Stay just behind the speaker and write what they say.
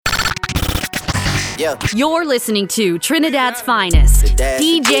Yeah. You're listening to Trinidad's finest,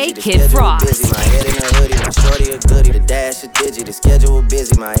 DJ Kid Frost. My head in a hoodie, my shorty a goodie. The dash is digi, the schedule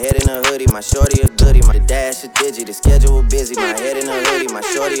busy. My head in a hoodie, my shorty a goodie. The dash is digi, the schedule busy. My head in a hoodie, my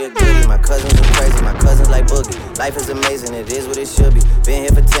shorty a goodie. My cousins are crazy, my cousins like boogie. Life is amazing, it is what it should be. Been here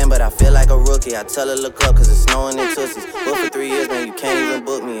for 10, but I feel like a rookie. I tell her look up, cause it's snowing in Tootsies. Booked for 3 years, man, you can't even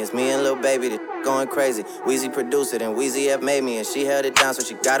book me. It's me and Lil Baby, that going crazy. Weezy produced it, and Weezy F made me. And she held it down, so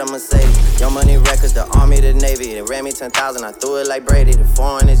she got a Mercedes. Young Money Records, the Army, the Navy. They ran me 10,000, I threw it like Brady. The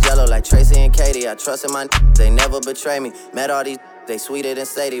foreign is yellow like Tracy and Katie. I trust in my they never betray me. Met all these they sweeter than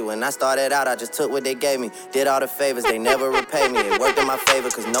Sadie. When I started out, I just took what they gave me. Did all the favors, they never repay me. It worked in my favor,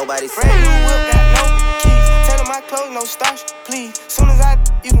 cause nobody said brand new whip, got no keys. Tell my clothes, no starch, please. Soon as I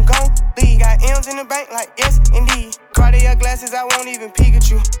you can go leave. Got M's in the bank like yes, indeed. Cartier glasses, I won't even peek at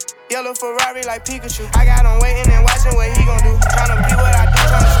you. Yellow Ferrari like Pikachu. I got him waiting and watching what he gon' do. Tryna be what I do,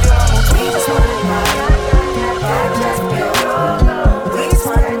 tryna steal my mood. We just wanna just be alone. We just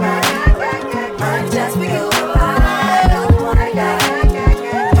wanna just be alone.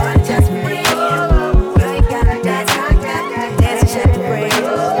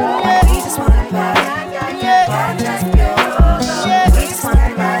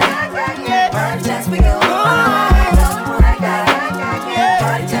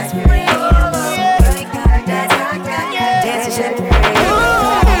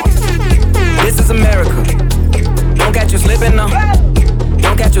 Slipping now,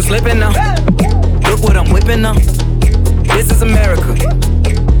 don't catch you slipping now. Look what I'm whipping now. This is America.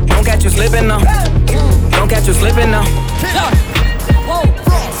 Don't catch you slipping now. Don't catch you slipping now. Whoa,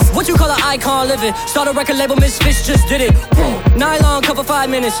 what you call an icon living? Start a record label, Misfits just did it. Nylon cover 5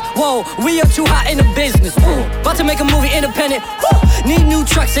 minutes. Whoa, we are too hot in the business. About to make a movie independent. Need new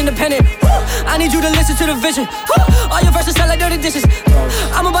trucks independent. I need you to listen to the vision. All your verses sound like dirty dishes.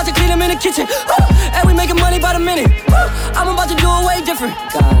 I'm about to clean them in the kitchen. And we making money by the minute. I'm about to do it way different.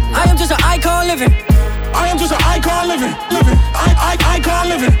 I am just an icon living. I am just an icon living. Icon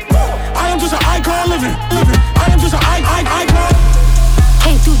living. I am just an icon living. I am just an icon.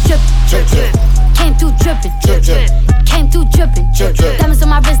 Came through drippin', came through drippin', came through drippin', diamonds on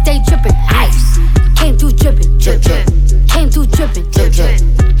my wrist, they drippin', ice. Came through drippin', came through drippin',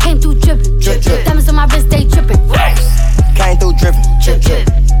 came through drippin', diamonds on my wrist, they drippin', ice. Came through drippin',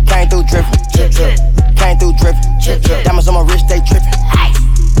 came through drippin', came through drippin', diamonds on my wrist, they drippin', ice.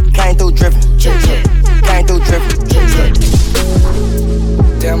 Came through drippin', came through drippin'.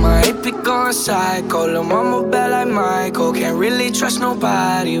 Damn, I ain't pick on psycho. Lil' mama bad like Michael. Can't really trust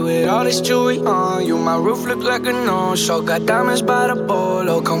nobody with all this jewelry on you. My roof look like a no-show. Got diamonds by the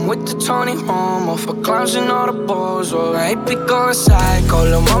bolo. Come with the Tony Homo for clowns and all the balls. Oh, I ain't pick on psycho.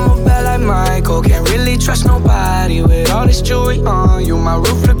 Lil' mama bad like Michael. Can't really trust nobody with all this jewelry on you. My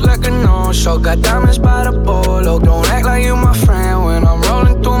roof look like a no-show. Got diamonds by the bolo. Don't act like you my friend when I'm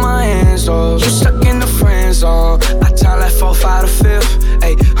rolling through my hands. Oh, you stuck in the friend zone. I time like 4, 5 to 5th.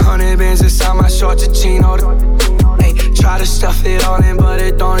 100 bands inside my shorts, a chino. Try to stuff it all in, but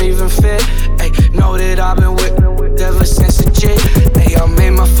it don't even fit. Know that I've been with ever since a jit. I made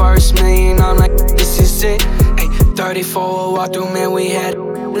my first million, I'm like, this is it. 34 walk through, man, we had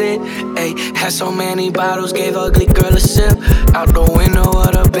lit. Had so many bottles, gave ugly girl a sip. Out the window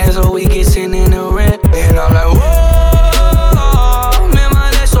of the Benz, so we get sitting in the rent. And I'm like, whoa, man, my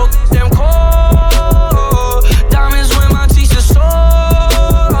legs so damn cold. Diamonds when my teeth are sore.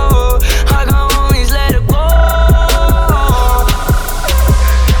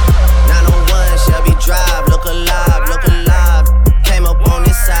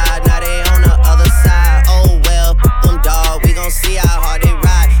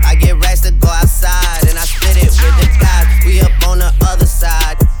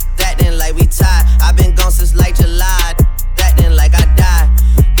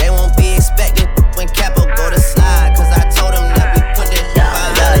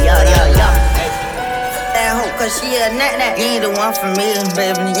 You ain't the one for me,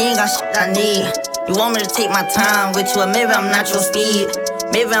 baby. You ain't got shit I need. You want me to take my time with you, or maybe I'm not your speed.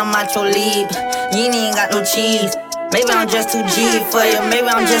 Maybe I'm not your lead. You ain't got no cheese. Maybe I'm just too G for you. Maybe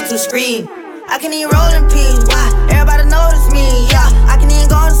I'm just too scream. I can even roll in peace. Why? Everybody notice me. Yeah. I can even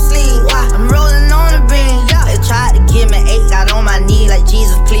go to sleep. Why? I'm rolling on the beam. Yeah. They tried to give me 8, got on my knee like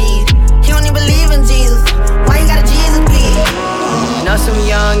Jesus, please. He don't even believe in Jesus. Why you got a Jesus, please? Know some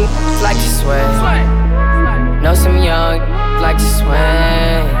young like to sway. Know some young like to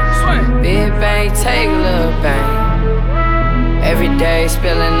swing. Big bang, take a little bang. Every day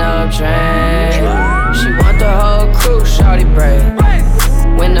spilling up drain. She want the whole crew, shorty break.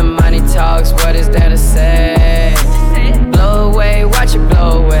 When the money talks, what is there to say? Blow away, watch it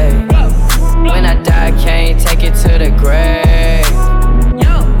blow away. When I die,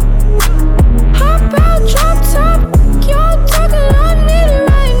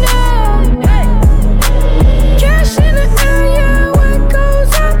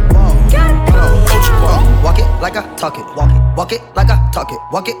 talk it. Walk it like I talk it.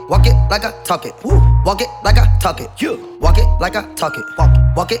 Walk it like I talk it. Walk it like I talk it. Walk it like I talk it.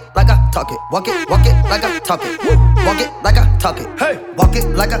 Walk it like I talk it. Walk it like I talk it. Walk it like I talk it. Hey, walk it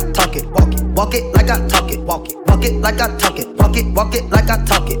like I talk it. Walk it like I talk it. Walk it like I talk it. Walk it like I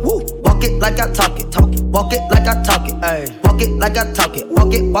talk it. Walk it like I talk it. Walk it like I talk it. Hey, walk it like I talk it.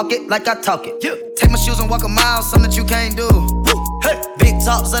 Walk it like I talk it. Take my shoes and walk a mile, something that you can't do. Hey, big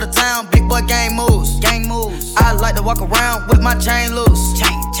talks of the town, big boy gang moves. I like to walk around with my chain loose.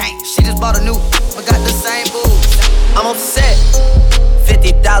 She just bought a new, but got the same boots. I'm upset.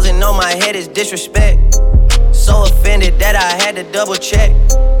 50,000 on my head is disrespect. So offended that I had to double check.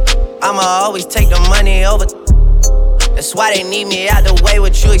 I'ma always take the money over. That's why they need me out the way,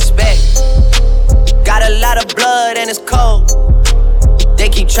 what you expect. Got a lot of blood and it's cold. They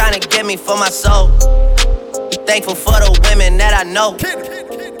keep trying to get me for my soul. Thankful for the women that I know.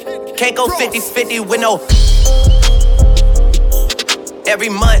 Can't go 50-50 with no. Every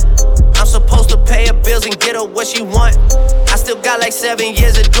month, I'm supposed to pay her bills and get her what she want. I still got like 7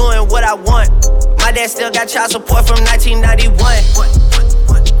 years of doing what I want. My dad still got child support from 1991.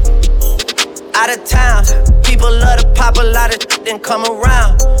 Out of town, people love to pop a lot of then come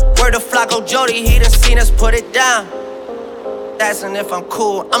around. Word to Flacco Jody, he done seen us put it down. Asking if I'm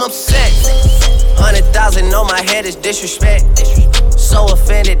cool, I'm upset. 100,000 on my head is disrespect. So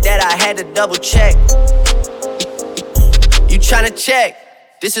offended that I had to double check. You tryna check?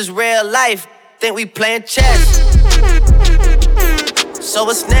 This is real life. Think we playing chess. So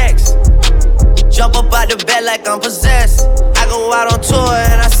what's next? Jump up out the bed like I'm possessed. I go out on tour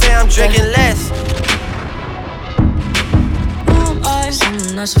and I say I'm drinking less. Who am I?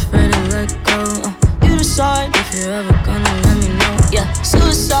 Someone that's afraid to let go. You decide if you're ever gonna let me know. Yeah,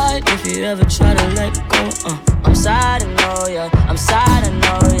 suicide if you ever try to let go. I'm sad, I know, yeah. I'm sad, I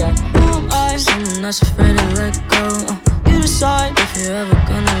know, yeah. Who am I? Someone that's afraid to let go. You decide if you're ever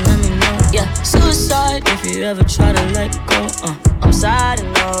gonna let me know. Yeah, suicide if you ever try to let go. I'm sad, I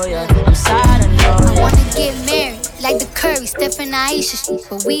know, yeah. I'm sad, I know, yeah. I wanna get married like the Curry, Steph and Aisha.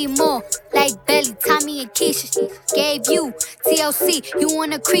 But we more like Belly, Tommy and Keisha. Gave you TLC, you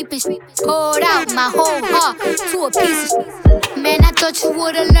wanna creep and poured out my whole heart to a piece of man, I thought you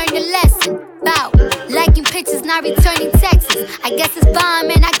would've learned your lesson about liking pictures, not returning texts. I guess it's fine,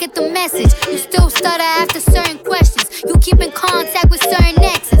 man, I get the message. You still stutter after certain questions. You keep in contact with certain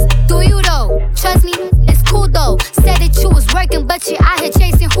exes. Do you though? Trust me, it's cool though. Said that you was working, but you're out here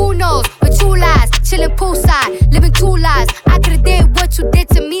chasing who knows. With 2 lies, chilling poolside, living 2 lives. I could've did what you did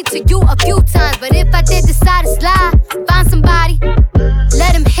to me, to you a few times. But if I did decide to slide, find somebody,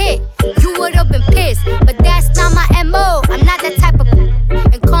 let him hit. You would've been pissed, but that's not my MO. I'm not that type of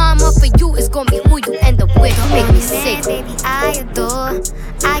and karma for you is gonna be who you end up with. Don't make me sick. Baby, I adore.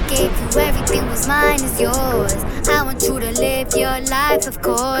 I gave you everything, what's mine is yours. I want you to live your life, of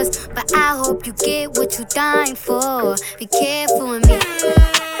course, but I hope you get what you're dying for. Be careful with me.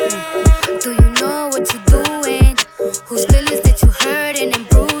 Do you know what you're doing? Whose feelings that you hurting and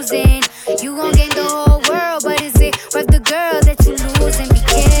bruising? You gon' gain the whole world, but is it worth the girl that you losing? Be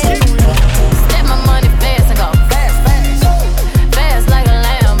careful. Step my money fast and go fast like a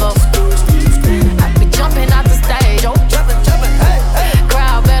Lambo. I be jumping out the stage, oh,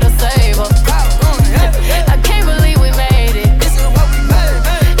 crowd better save her. I can't believe we made it. This is what we made.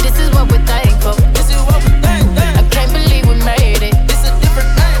 This is what we're thankful. This is what we think. I can't believe we made it. This is different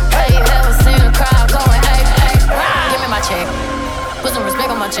thing. Hey, you ever seen a crowd going, hey, give me my check. Put some respect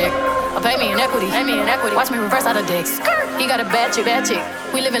on my check. Pay me in equity. Watch me reverse out of dicks. He got a bad chick.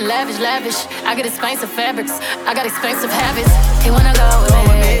 We live in lavish. I get expensive fabrics. I got expensive habits. He wanna go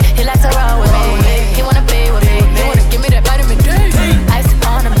with me. He likes to roll with me. He wanna be with me. He wanna give me that vitamin D. Ice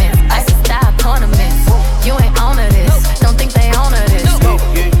ornaments, ice style ornaments. You ain't on to this. Don't think they own to this.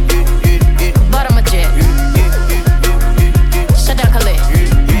 But I'm a jet. Shut down Khalid.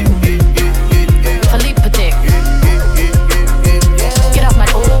 Philippe Patek. Get off my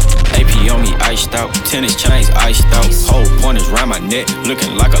AP on me iced out, tennis chains iced out. Whole pointers round my neck,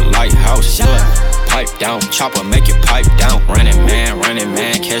 looking like a lighthouse. Pipe down, chopper make it pipe down. Running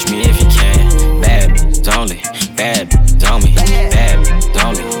man, catch me if you can. Bad only, bad on me, bad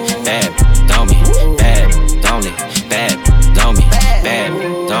only, bad on me, bad only, bad on me, bad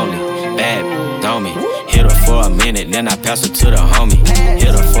only, bad on me. Hit her for a minute, then I pass her to the homie.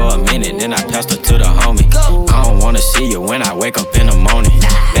 Hit her for a minute, then I pass her to the homie. I don't wanna see you when I wake up in the morning.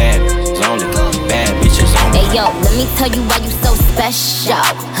 Bad only, bad bitches on me. Hey yo, let me tell you why you so special.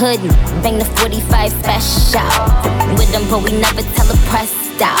 Hood, bang the 45 special. With them, but we never tell the press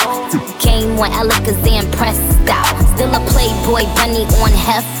out. Came on Alakazam pressed out. Still a playboy bunny on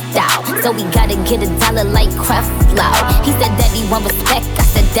heft out. So we gotta get $1 like Creflo. He said that he want respect, I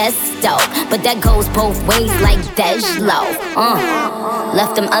said that's dope. But that goes both ways like Dejlo.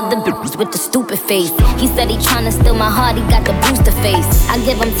 Left them other bitches with the stupid face. He said he tryna steal my heart, he got the booster face. I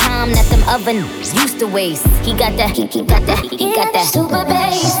give him time that them other used to waste. He got that, he got that super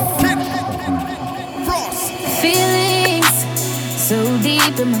bass. Feelings, so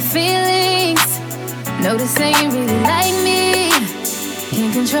deep in my feelings. No, this ain't really like me.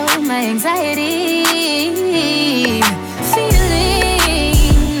 Can't control my anxiety.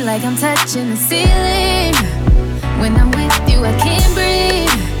 Feeling like I'm touching the ceiling. When I'm with you, I can't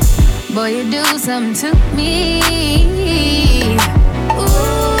breathe. Boy, you do something to me. Ooh,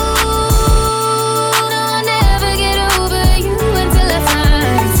 no, I'll never get over you until I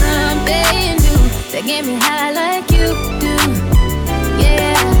find something new that get me high like you do.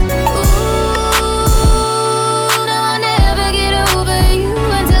 Yeah.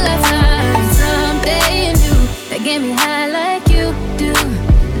 Get me high like you do.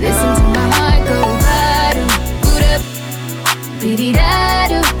 Listen to my heart go ba-do, boot up,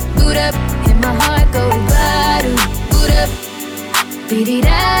 beady-da-do, boot up. Hit my heart go ba-do, boot up,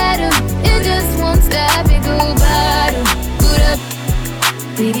 beady-da-do. It just won't stop, it go ba-do, boot up,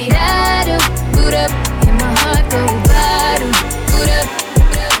 beady-da-do, boot up. Hit my heart go ba-do, boot up.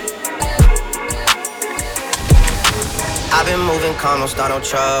 I've been moving calm, don't start no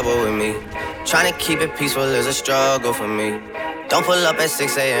trouble with me. Tryna keep it peaceful is a struggle for me. Don't pull up at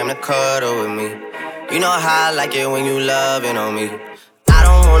 6 a.m. to cuddle with me. You know how I like it when you loving on me. I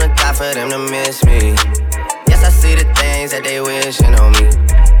don't wanna die for them to miss me. Yes, I see the things that they wishing on me.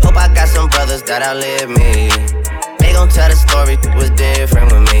 Hope I got some brothers that outlive me. They gon' tell the story was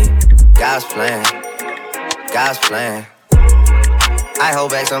different with me. God's plan, God's plan. I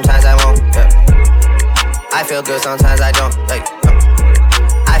hold back, sometimes I won't, yeah. I feel good, sometimes I don't, like,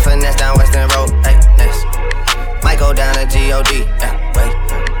 I finesse down Western Road, hey, next. Might go down to G.O.D., yeah, wait.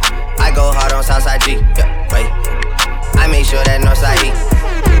 I go hard on Southside G, yeah, wait. I make sure that Northside E.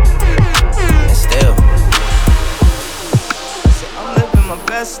 And still I'm living my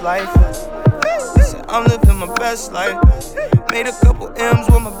best life. I'm living my best life. Made a couple M's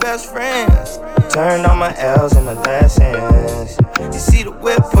with my best friends. Turned all my L's into lessons. You see the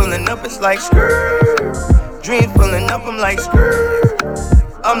whip pulling up, it's like skirt. Dreams pulling up, I'm like skirt.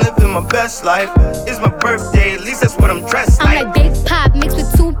 I'm living my best life. It's my birthday, at least that's what I'm dressed like. I'm like Big Pop mixed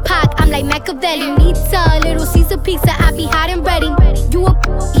with Tupac. I'm like Machiavelli. Pizza, Little Caesar pizza. I be hot and ready. You a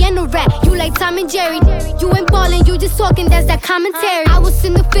and a rat. You like Tom and Jerry. You ain't ballin', you just talking. That's that commentary. I was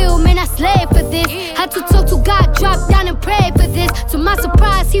in the field, man, I slaved for this. Had to talk to God, drop down and pray for this. To my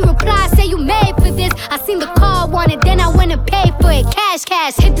surprise, he replied, say you made for this. I seen the car, wanted, then I went and paid for it. Cash,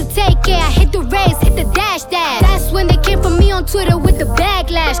 cash, hit the take care, I hit the raise, hit the dash, dash. That's when they came for me on Twitter with the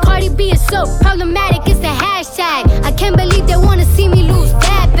backlash. Cardi B is so problematic, it's the hashtag. I can't believe they wanna see me lose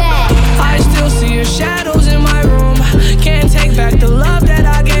that bad. I still see your shadows in my room. Can't take back the love that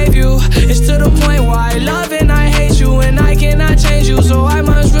I gave you. It's to the point where I love and I hate you, and I cannot change you, so I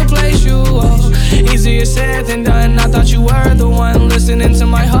must replace you. Oh, easier said than done. I thought you were the one listening to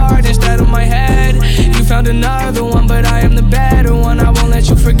my heart instead of my head. You found another one, but I am the better one. I won't let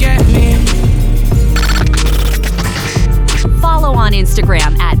you forget me. Follow on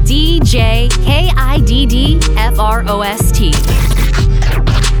Instagram at DJKIDDFROST.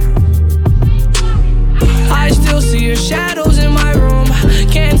 I still see your shadows in my room.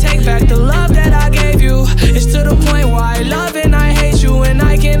 Can't take back the love that I gave you. It's to the point where I love and I hate you, and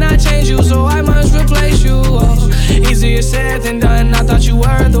I cannot change you, so I must replace you. Oh, easier said than done. I thought you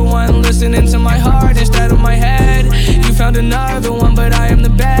were the one listening to my heart instead of my head. You found another one, but I am the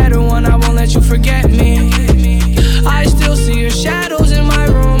better one. I won't let you forget me. I still see your shadows in my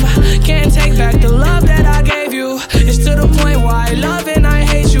room. Can't take back the love that I gave you. It's to the point where I love and I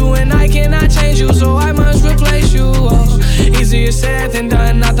hate you, and I cannot change you, so I must replace you. Oh, easier said than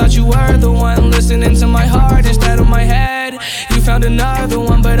done. I thought you were the one listening to my heart instead of my head. You found another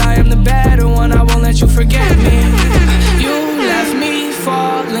one, but I am the better one. I won't let you forget me. You left me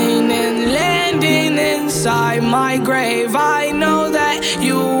falling and landing inside my grave. I know that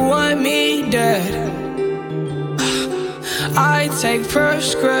you want me dead. I take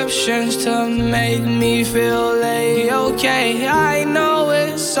prescriptions to make me feel okay. I know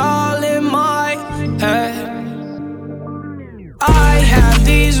it's all in my head. I have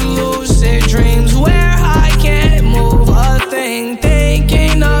these lucid dreams where I can't move a thing,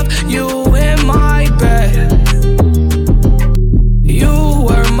 thinking of you in my bed. You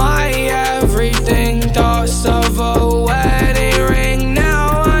were my everything, thoughts of a wedding ring.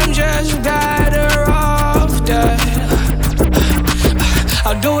 Now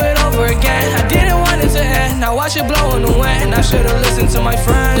I'll do it over again. I didn't want it to end, now watch it blow in the wind. I should've listened to my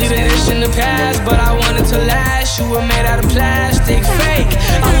friends, leaving this in the past, but I wanted to last. You were made out of plastic, fake.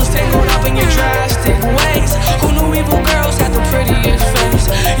 I was tangled up in your drastic ways. Who knew evil girls had the prettiest face?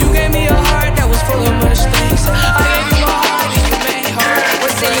 You gave me a heart that was full of mistakes. I gave you my heart and you made hurt.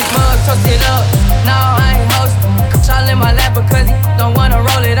 What's in this mug, toast it up. No, I ain't hosting. All in my lap because he don't wanna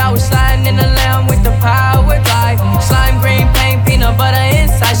roll it. I was sliding in the lamb with the power glide. Slime green paint, peanut butter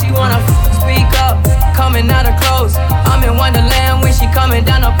inside. She wanna speak up, coming out of clothes. I'm in Wonderland when she coming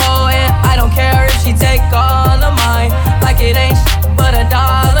down the pole. And I don't care if she take all of mine. Like it ain't but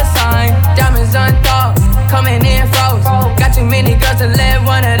 $1 sign. Diamonds unthought, coming in froze. Got too many girls to let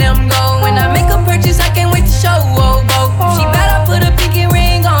one of them go. When I make a purchase, I can't wait to show. She better put a pinky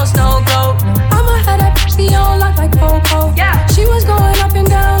ring on Snow Globe. I'ma have that bitch on lock like Coco. Yeah. She was going up and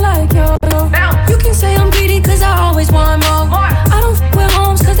down like yo-yo. You can say I'm greedy cause I always want more. I don't f with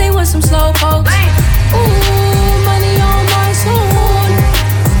homes cause they was some slow folks. Ooh, money on my soul.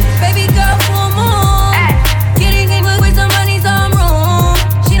 Baby girl, full moon. Getting in with some money, some room.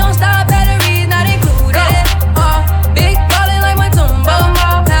 She don't stop, batteries not included. Big ballin' like my Tumbo.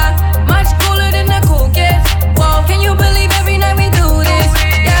 Much cooler than the cool kids. Whoa, can you believe every night we do this?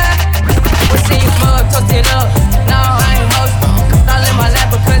 Yeah. What's in your mug, toast it up. No, I ain't hosting. All in my lap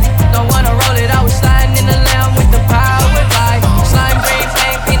because he don't wanna roll it. I was sliding in the lamb with the power glide. Slime green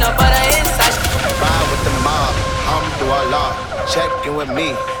paint, peanut butter inside. Ride with the mob, Allah. Check in with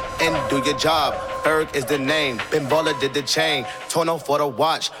me and do your job. Berg is the name, Ben Baller did the chain. Tono for the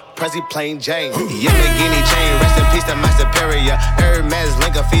watch, Prezi plain Jane. Yamagini chain, rest in peace to my superior. Hermes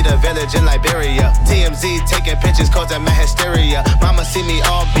Linka feed a village in Liberia. TMZ taking pictures causing my hysteria. Mama see me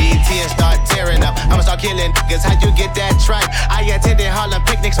on BT and start tearing up. I'ma start killing niggas, how you get that tripe? I attended Harlem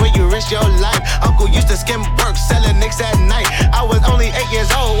picnics where you risk your life. Uncle used to skim work, selling nicks at night. I was only 8 years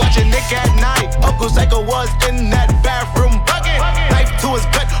old, watching Nick at night. Uncle Psycho was in that bathroom bucket. Knife to his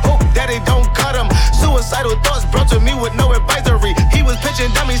gut, hope daddy don't cut him. Suicidal thoughts brought to me with no advisory. He was pitching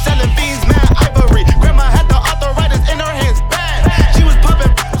dummies, selling fiends, mad ivory. Grandma had the arthritis in her hands, bad. She was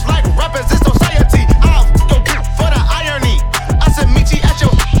popping like rappers in society. I'll go for the irony. I said meet you at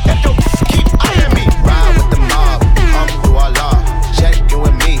your keep eyeing me. Ride with the mob, Allah. Check in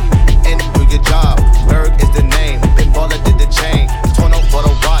with me and do your job. Berg is the name, Ben Baller did the chain. Torn up for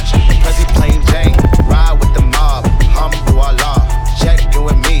the watch, Prezi plain Jane. Ride with the mob, Allah. Check in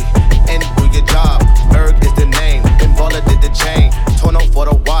with me and do your job. Berg is the name, Ben Baller did the chain. Torn up for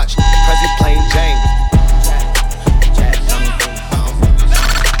the watch, Prezi plain Jane.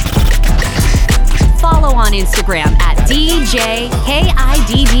 Follow on Instagram at DJ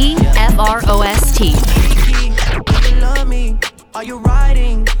KIDDFROST. Do you love me? Are you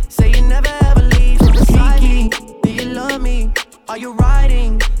riding? Say you never ever leave from beside me. Do you love me? Are you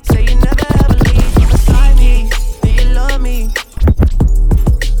riding? Say you never ever leave from beside me. Do you love me?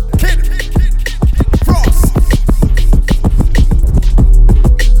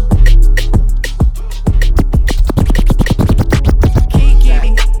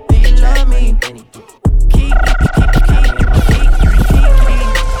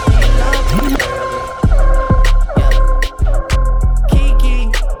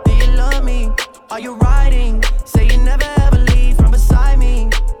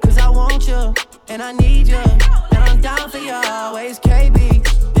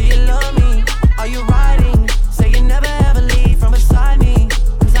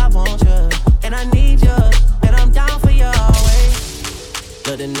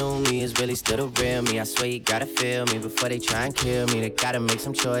 Gotta feel me before they try and kill me. They gotta make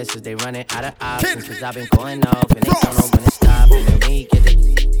some choices. They running out of options. Cause I've been going off and they don't know when to stop. And then when you get the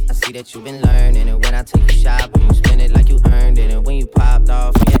I see that you've been learning. And when I take you shopping, you spend it like you earned it. And when you popped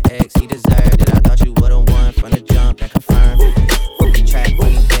off for your ex, he deserved it. I thought you would've won from the jump, that confirmed it. You track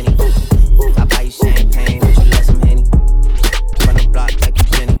when you Benny. I buy you champagne, but you let some Henny. Run the block like you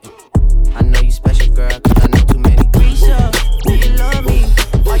Jenny. I know you special, girl, cause I know too many. Risha, do you love me?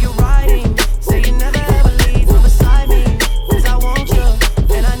 Are you riding? Say you never ever leave from beside me. Cause I want you,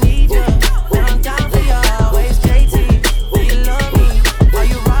 and I need you. And I'm down for you always, JT. Do you love me? Are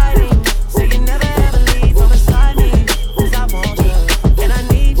you riding? Say you never ever leave from beside me. Cause I want you, and I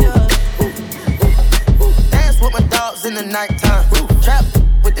need you. Dance with my dogs in the nighttime. Trap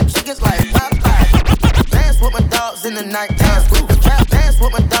with the chickens like Popeye. Dance with my dogs in the nighttime. Trap dance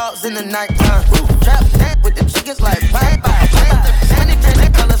with my dogs in the nighttime. Trap dance with the chickens like Popeye. Money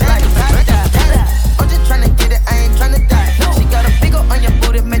changing colors like tie-dye. I'm just tryna get it, I ain't tryna die. She got a big ol' on your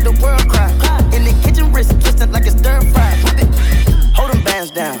booty, make the world cry. In the kitchen, wrist twisted like it's stir fry. Hold them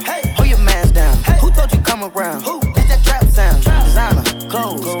bands down, hold your mans down. Who told you come around? It's that trap sound. Designer, clothes.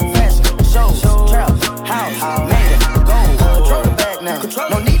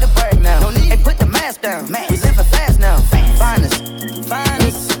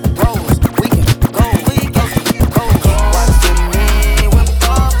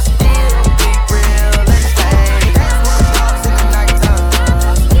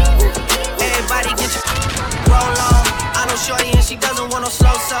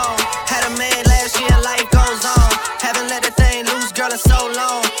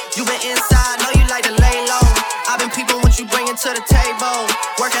 on. You been inside, know you like to lay low. I've been peeping what you bringing to the table.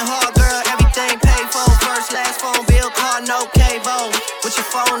 Working hard, girl, everything paid for. First, last phone bill, car, no cable. With your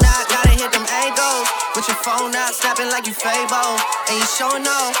phone out, gotta hit them angles. With your phone out, snapping like you Fable. And you showing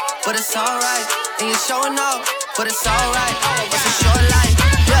off, but it's alright. And you showing off, but it's alright. It's a short life,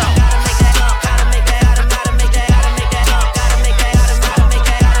 yeah.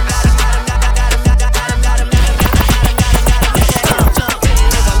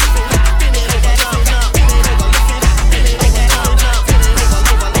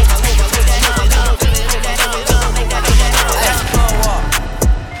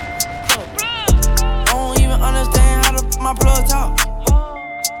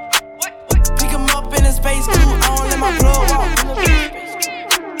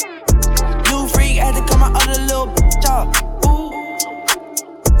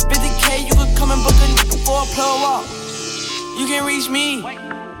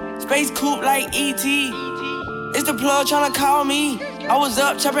 Tryna call me. I was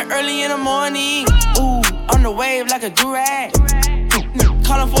up chopping early in the morning. Ooh, on the wave like a do-rag.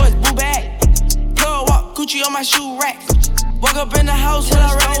 Calling for his boo bag. Plug walk, Gucci on my shoe rack. Walk up in the house till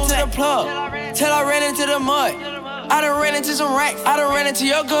I ran into the plug. Till I ran into the mud. I done ran into some racks. I done ran into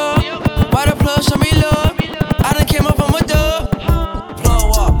your girl. Why the plug show me love? I done came up from a dub. Plug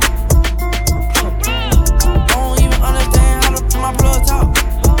walk. I don't even understand how to my plug talk.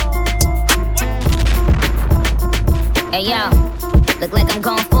 Hey yo, look like I'm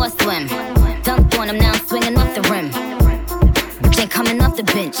going for a swim. Dunked on him, now I'm swinging off the rim. Bitch ain't coming off the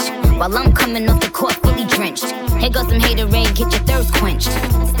bench, while I'm coming off the court fully drenched. Here goes some haterade, get your thirst quenched.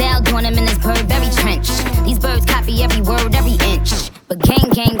 Style doing him in this Burberry trench. These birds copy every word, every inch. But gang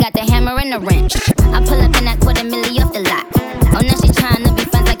got the hammer and the wrench. I pull up in that $250,000 off the lot. Oh, now she's trying to be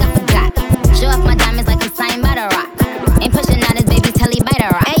friends like I forgot. Show off my diamonds like I'm signed by the rock. Ain't pushing out his baby till he bite a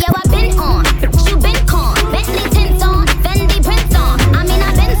rock. Hey yo, I been on, you been con. Bentley tints on, Fendi prints on. I mean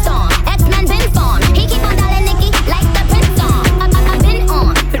I been storm, X-Men been formed. He keep on dialing Nicki like the Prince on. I been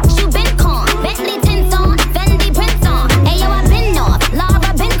on, you been con. Bentley tints on, Fendi prints on. Hey yo, I been off, Laura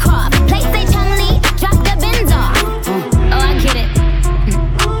been cropped. Play say Chun-Li, drop the bins off. Oh, I get it.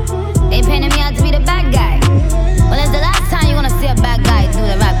 They painted me out to be the bad guy. Well, it's the last time you gonna see a bad guy do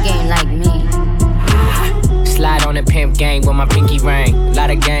the rap game like me. Slide on the pimp gang with my pinky ring.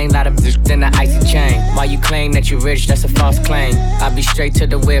 Lot of gang, lot of bitch in the icy chain. While you claim that you rich, that's a false claim. I be straight to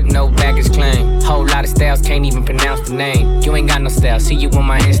the whip, no baggage claim. Whole lot of styles, can't even pronounce the name. You ain't got no style, see you on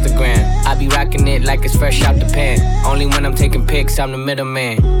my Instagram. I be rocking it like it's fresh out the pan. Only when I'm taking pics, I'm the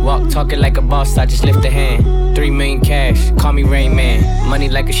middleman. Walk talking like a boss, I just lift a hand. 3 million cash, call me Rain Man. Money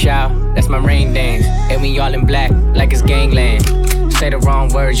like a shower, that's my rain dance. And we all in black, like it's gangland. Say the wrong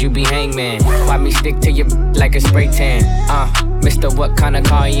words, you be hangman. Why me stick to you like a spray tan? Mr. What kind of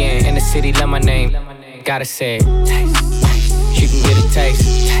car you in the city, love my name. Gotta say it. She can get a taste.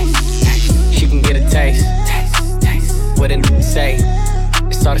 She can get a taste. What a say.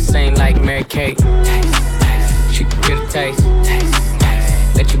 It's all the same like Mary Kate. She can get a taste.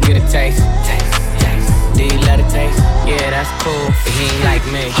 Let you get a taste. Do you let it taste? Yeah, that's cool, but he ain't like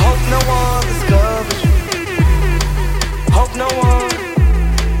me. Hope no one discovers you. Hope no one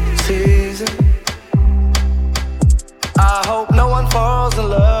sees it. I hope no one falls in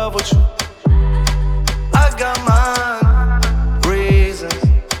love with you. I got my reasons.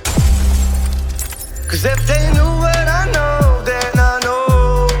 'Cause if they knew what I know, then I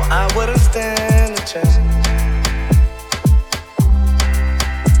know I wouldn't stand a chance.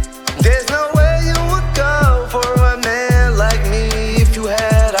 There's no way you would go for a man like me if you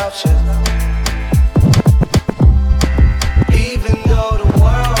had options. Even though the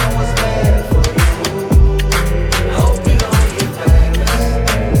world was made for you, hope you don't get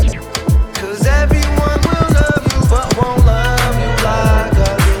famous.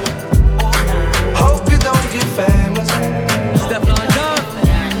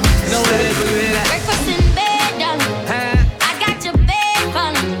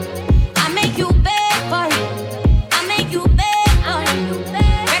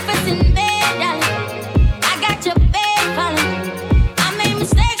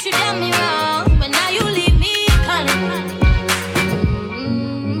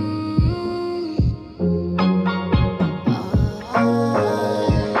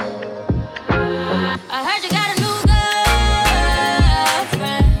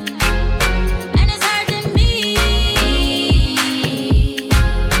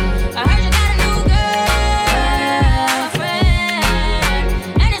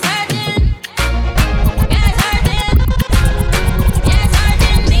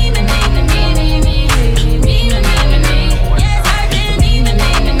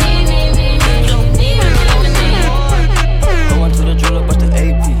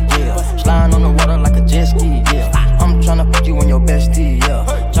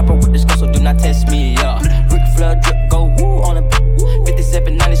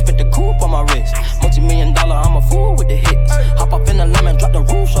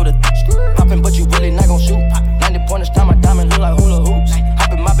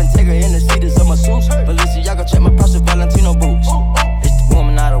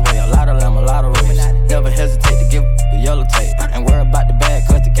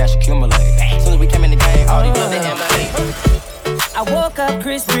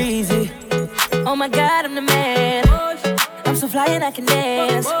 and I can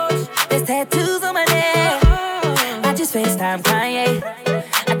dance. There's tattoos on my neck. I just FaceTime Kanye.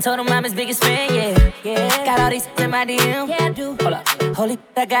 I told him I'm his biggest fan, yeah. Got all these in my DM. Yeah, I do. Hold up. Holy,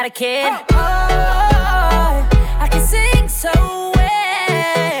 I got a kid. I can sing so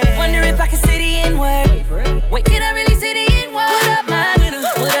well. Wonder if I can say the N-word. Wait, can I really say the N-word? What up, my winner?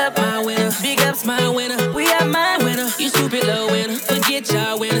 What up, my winner? Big ups, my winner. We are my winner. You stupid little winner. Forget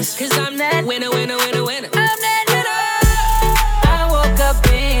y'all winners. Cause I'm that winner, winner, winner, winner. I'm that winner. I woke up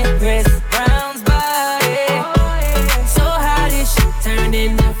in Chris Brown's body. So how this shit turned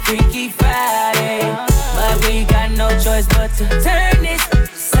into Freaky Friday. But we got no choice but to turn this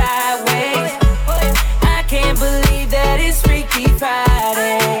sideways. I can't believe that it's Freaky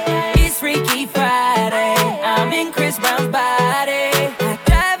Friday. It's Freaky Friday. I'm in Chris Brown's body. I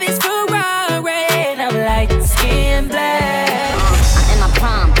drive his Ferrari and I'm like skin black. I'm in my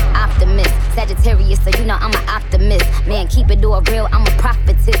prime, optimist, Sagittarius, so you know I'm an optimist. Man, keep it all real, I'm a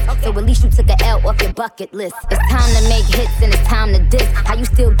prophetess. So at least you took a L off your bucket list. It's time to make hits and it's time to diss. How you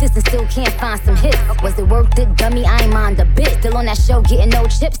still diss and still can't find some hits? Was it worth it, dummy? I ain't mind a bit. Still on that show, getting no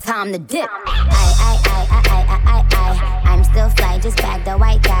chips, time to dip. I'm still fly, just back the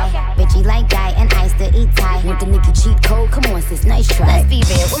white guy. Richie like guy, and I still eat Thai. Want the Nicki cheat code? Come on, sis, nice try. Let's be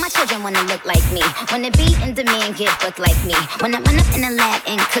real, well, my children wanna look like me. Wanna be in demand, get booked like me. Wanna run up in the lab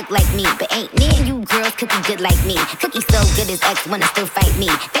and cook like me. But ain't near you girls cookie good like me. Cookie so good his ex wanna still fight me.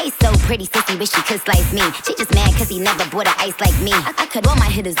 Face so pretty, sissy, wish she could slice me. She just mad cause he never bought her ice like me. I cut all my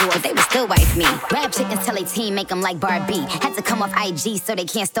hitters off, but they would still wife me. Rap chickens tell they team, make them like Barbie. Had to come off IG so they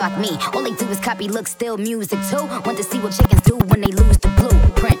can't stalk me. All they do is copy looks, still music too. Want to see what chickens do when they lose the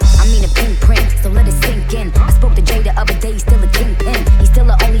blueprint. I mean a pink print, so let it sink in. I spoke to Jay the other day, he's still a kingpin. He's still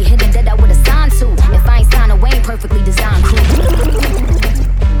the only hitter that I would've signed to. If I ain't signed a Wayne, perfectly designed crew.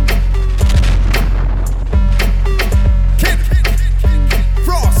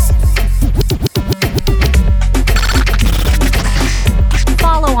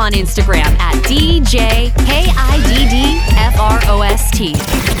 Follow on Instagram at DJKIDDFROST.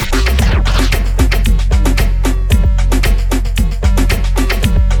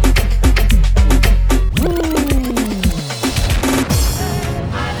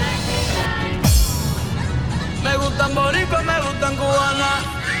 Me gustan boricua, me gustan cubana.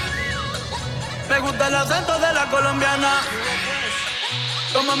 Me gusta el acento de la colombiana.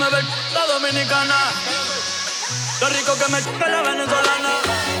 Como me ve la dominicana. Lo rico que me chupa la venezolana.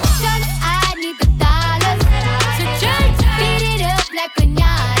 Son, I need the dollars. So just beat it up like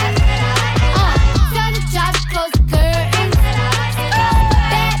piñata. Son, drop, close the curtains.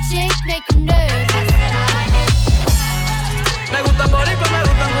 Bad chicks make them nervous. Me gustan boricua, me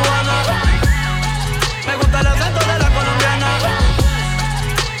gustan cubana. Me gusta el acento de la colombiana.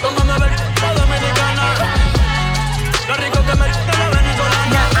 Como me ve la dominicana. Lo rico que me chupa la venezolana.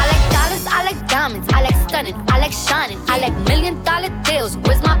 Now I like dollars, I like diamonds, I like stunning, I like shining, I like $1 million deals.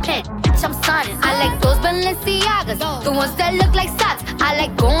 Where's my pen? Bitch, I'm signing. I like those Balenciagas, the ones that look like socks. I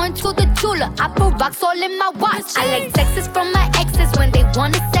like going to the Tula. I put rocks all in my watch. I like texts from my exes when they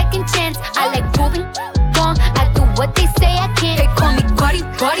want a second chance. I like proving wrong. I do what they say I can't. They call me Cardi,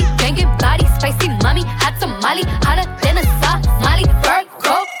 Cardi, banging body, spicy mommy, hot tamale, hotter than a Somali.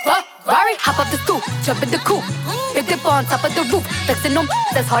 Virgo, Ferrari, hop up the stoop, jump in the coupe. Big dip on top of the roof, flexing them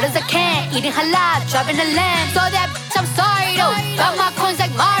as hard as I can. Eating halal, driving a lamb. So that bitch, I'm sorry though. Got my coins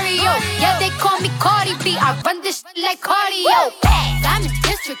like Mario. Yeah, they call me Cardi B. I run this shit like cardio. I'm in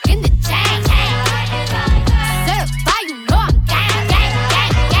district in the chain. Certified, you know I'm gang, gang,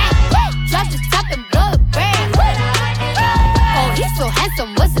 gang, gang. Drop the top and blow the brand. Oh, he's so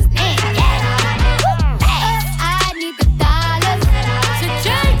handsome, what's his name? I need the dollars. So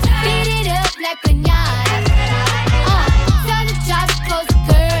just beat it up like piñata.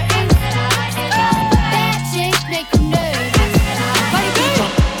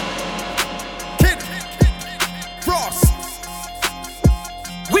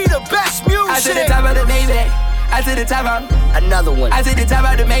 I to the top of the Maybach. I to the top of another one. I to the top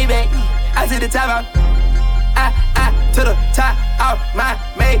of the Maybach. I to the top of I to the top of my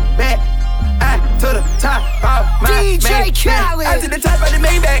Maybach. I to the top of my DJ Khaled. I to the top of the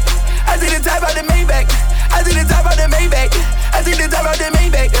Maybach. I to the top of the Maybach. I to the top of the Maybach. I to the top of the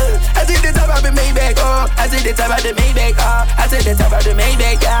Maybach. I to the top of the Maybach. Oh, I to the top of the Maybach. I to the top of the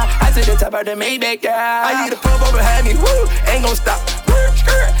Maybach. I to the top of the Maybach. I see the purple behind me. Woo, ain't gon' stop.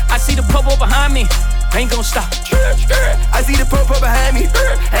 I see the purple behind me. Ain't gon' stop. I see the purple behind me.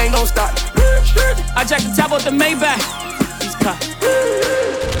 Ain't gon' stop. I jack the top of the Maybach. These cops.